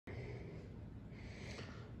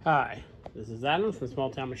Hi, this is Adam from Small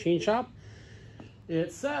Town Machine Shop.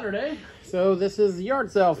 It's Saturday, so this is the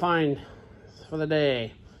yard sale find for the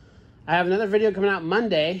day. I have another video coming out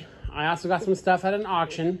Monday. I also got some stuff at an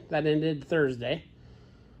auction that ended Thursday.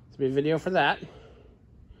 This will be a video for that.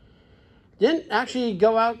 Didn't actually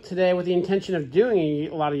go out today with the intention of doing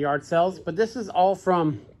a lot of yard sales, but this is all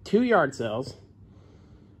from 2 yard sales.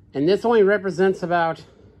 And this only represents about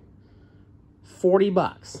 40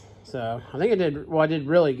 bucks. So I think I did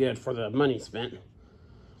really good for the money spent.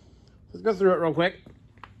 Let's go through it real quick.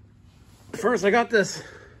 First, I got this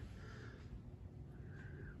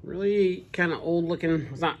really kind of old looking,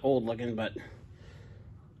 it's not old looking, but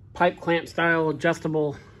pipe clamp style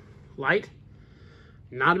adjustable light.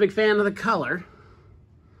 Not a big fan of the color.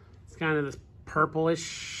 It's kind of this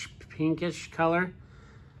purplish, pinkish color.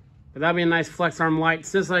 But that'd be a nice flex arm light.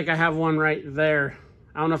 It's just like I have one right there.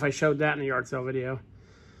 I don't know if I showed that in the yard sale video.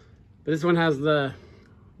 But this one has the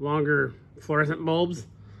longer fluorescent bulbs.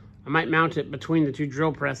 I might mount it between the 2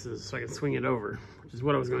 drill presses so I can swing it over, which is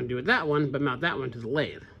what I was going to do with that one, but mount that one to the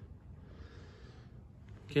lathe.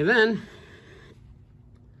 Okay, then,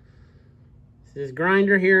 this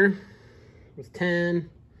grinder here was 10.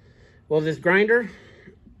 Well, this grinder,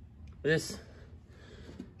 I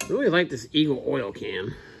really like this Eagle oil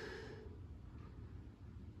can.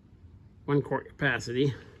 1 quart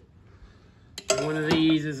capacity. And one of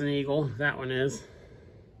these is an Eagle. That one is.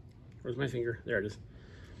 Where's my finger? There it is.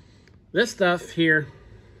 This stuff here,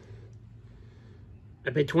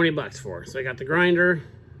 I paid 20 bucks for. So I got the grinder,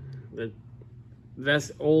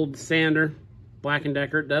 this old sander, Black &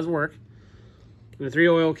 Decker, it does work. And the 3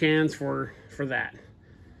 oil cans for that.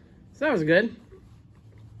 So that was good.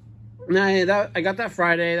 Now I got that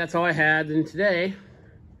Friday, that's all I had. And today,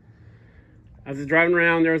 I was driving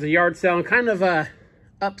around, there was a yard sale in kind of a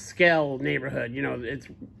upscale neighborhood. You know, it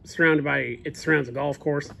surrounds a golf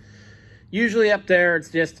course. Usually up there,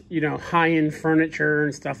 it's just, you know, high-end furniture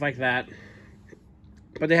and stuff like that.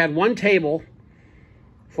 But they had one table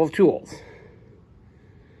full of tools. So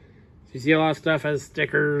you see a lot of stuff has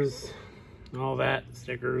stickers, all that,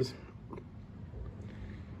 stickers.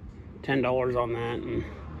 $10 on that. And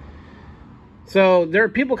so there are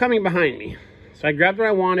people coming behind me. So I grabbed what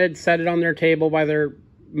I wanted, set it on their table by their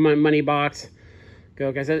money box.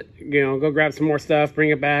 Like I said, you know, go grab some more stuff, bring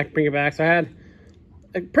it back. So I had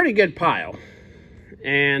a pretty good pile.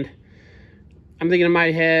 And I'm thinking in my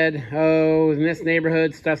head, oh, in this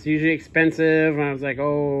neighborhood, stuff's usually expensive. And I was like,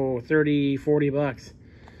 oh, 30, 40 bucks.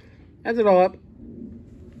 Adds it all up.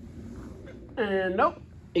 And nope.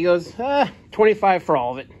 He goes, 25 for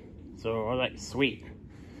all of it. So I was like, sweet.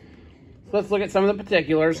 So let's look at some of the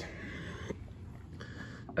particulars.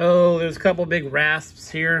 Oh, there's a couple big rasps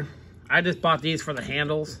here. I just bought these for the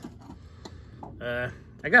handles. I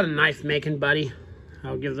got a knife making buddy.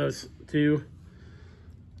 I'll give those 2.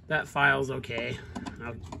 That file's okay.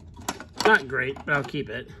 Not great, but I'll keep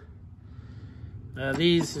it.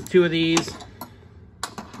 2 of these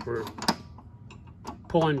for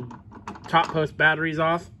pulling top post batteries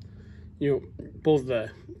off. You know, pulls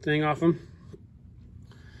the thing off them.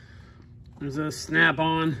 There's a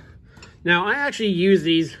snap-on. Now, I actually use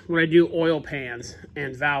these when I do oil pans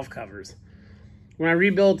and valve covers. When I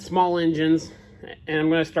rebuild small engines, and I'm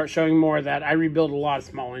going to start showing more of that, I rebuild a lot of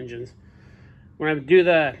small engines. When I do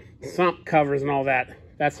the sump covers and all that,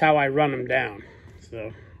 that's how I run them down.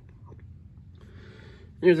 So,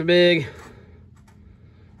 here's a big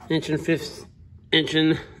inch and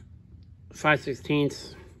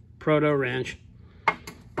 5/16 proto wrench.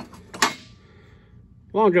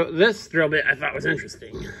 Long drill. This drill bit I thought was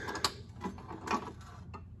interesting.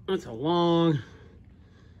 That's a long,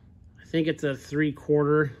 I think it's a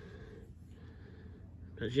 3/4,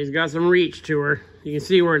 but she's got some reach to her. You can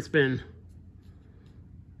see where it's been,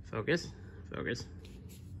 focus,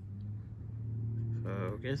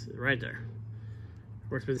 right there,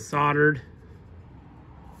 where it's been soldered.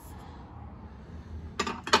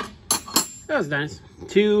 That was nice.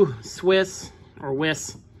 2 Swiss or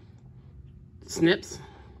Wiss snips.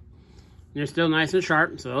 They're still nice and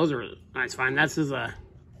sharp, so those are nice find. This is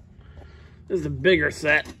a bigger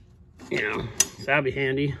set, you know, so that'll be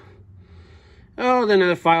handy. Oh, then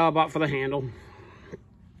another file I bought for the handle.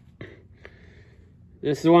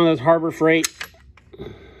 This is one of those Harbor Freight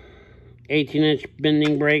 18-inch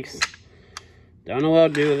bending brakes. Don't know what I'll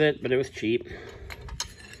do with it, but it was cheap.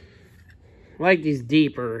 I like these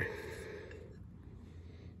deeper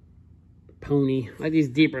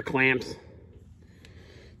clamps.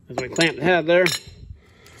 That's my clamp head there.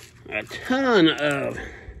 A ton of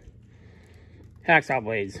hacksaw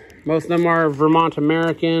blades. Most of them are Vermont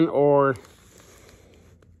American or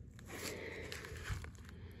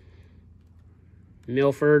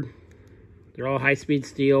Milford. They're all high-speed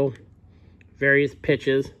steel, various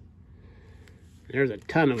pitches. There's a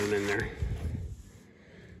ton of them in there.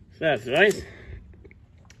 So that's nice.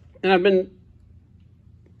 And I've been,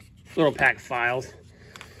 little pack files.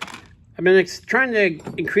 I've been trying to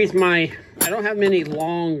increase my, I don't have many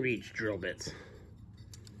long reach drill bits.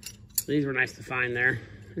 So these were nice to find there.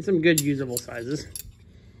 And some good usable sizes.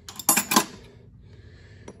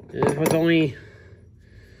 And this was only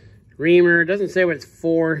reamer. It doesn't say what it's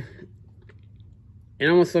for. It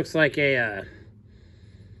almost looks like a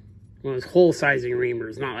one of those hole sizing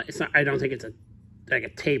reamers. It's not. I don't think it's like a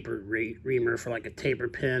tapered reamer for like a taper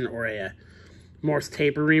pin or a Morse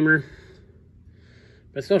taper reamer.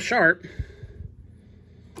 But still sharp.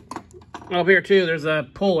 Up here too, there's a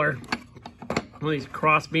puller. One of these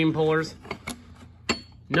cross beam pullers.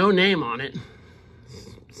 No name on it.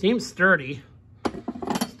 Seems sturdy.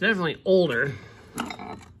 It's definitely older.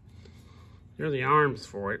 There are the arms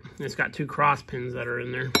for it. It's got 2 cross pins that are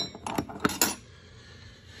in there.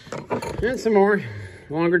 And some more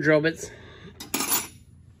longer drill bits.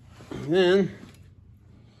 And then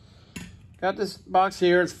got this box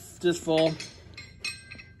here. It's just full.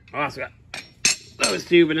 I also got those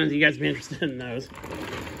two, but none of you guys be interested in those.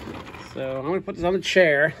 So I'm gonna put this on the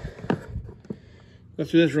chair. Go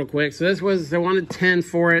through this real quick. So this was, I wanted 10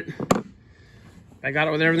 for it. I got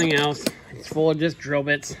it with everything else. It's full of just drill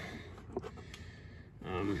bits.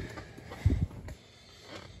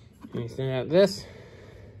 You send out this.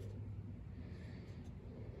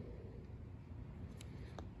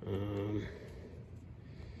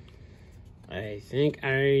 I think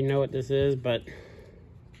I know what this is, but it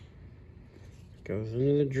goes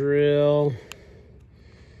into the drill.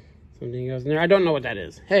 Something goes in there. I don't know what that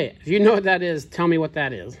is. Hey, if you know what that is, tell me what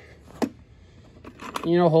that is.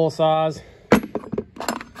 You know, hole saws.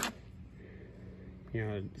 You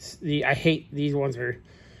know, I hate these ones are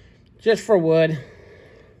just for wood.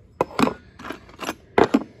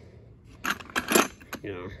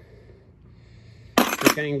 You know,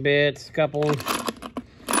 cutting bits, a couple.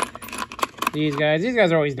 These guys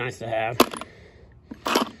are always nice to have.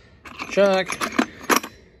 Chuck.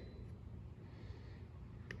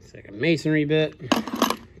 It's like a masonry bit.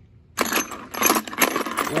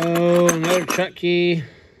 Oh, another chuck key.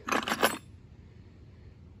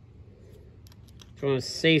 It's one of the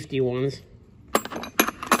safety ones.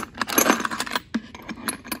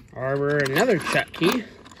 Arbor, another chuck key.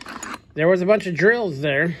 There was a bunch of drills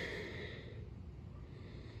there.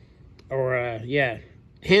 Or, yeah,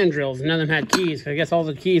 hand drills. None of them had keys. I guess all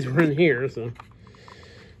the keys were in here, so.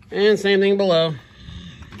 And same thing below.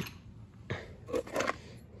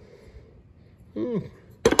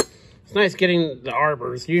 It's nice getting the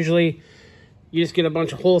arbors. Usually, you just get a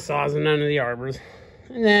bunch of hole saws and none of the arbors.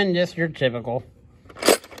 And then just your typical.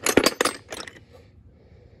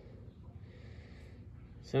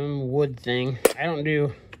 Some wood thing. I don't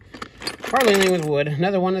do hardly anything with wood.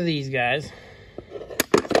 Another one of these guys.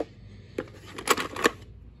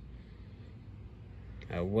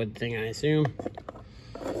 A wood thing, I assume.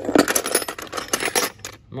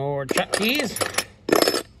 More chuck keys.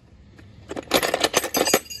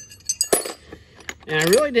 And I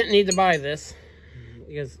really didn't need to buy this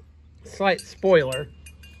because, slight spoiler,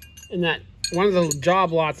 in that one of the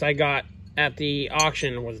job lots I got at the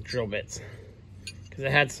auction was drill bits. Because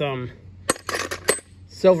it had some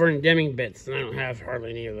silver and Deming bits, and I don't have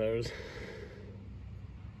hardly any of those.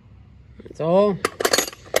 It's all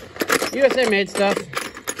USA made stuff.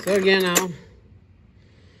 So again, I'll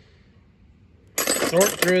sort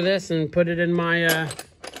through this and put it in my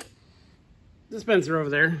dispenser over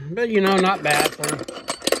there. But you know, not bad for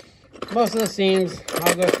most of the seams.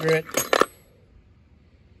 I'll go through it.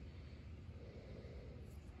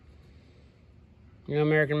 You know,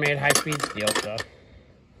 American made high-speed steel stuff.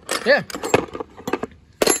 Yeah. Put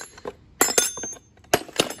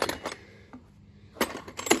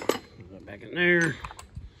that back in there.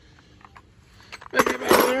 Back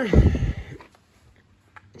there.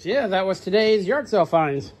 So yeah, that was today's yard sale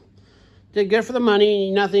finds. Did good for the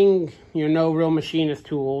money. Nothing, you know, no real machinist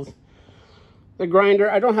tools. The grinder,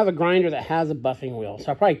 I don't have a grinder that has a buffing wheel, so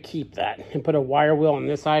I'll probably keep that and put a wire wheel on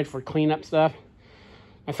this side for cleanup stuff.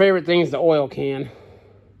 My favorite thing is the oil can. I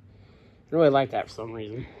really like that for some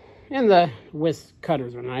reason. And the whisk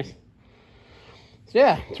cutters are nice. So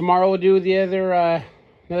yeah, tomorrow we'll do the other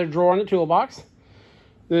another drawer in the toolbox.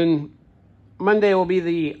 Then Monday will be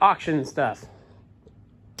the auction stuff.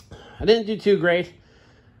 I didn't do too great.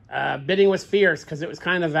 Bidding was fierce because it was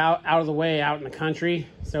kind of out of the way, out in the country.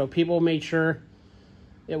 So people made sure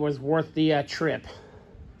it was worth the trip.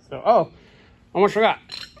 So, oh, almost forgot.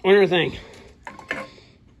 One other thing.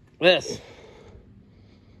 This.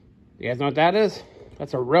 You guys know what that is?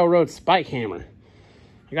 That's a railroad spike hammer.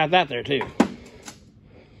 I got that there too.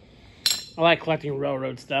 I like collecting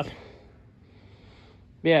railroad stuff.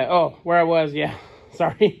 Yeah, oh, where I was, yeah,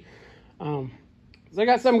 sorry. So I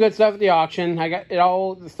got some good stuff at the auction. I got it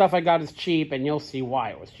all, the stuff I got is cheap, and you'll see why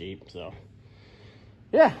it was cheap, so.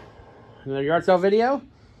 Yeah, another yard sale video.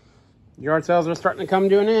 Yard sales are starting to come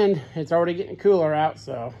to an end. It's already getting cooler out,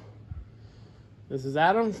 so. This is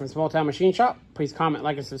Adam from Small Town Machine Shop. Please comment,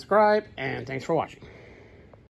 like, and subscribe, and thanks for watching.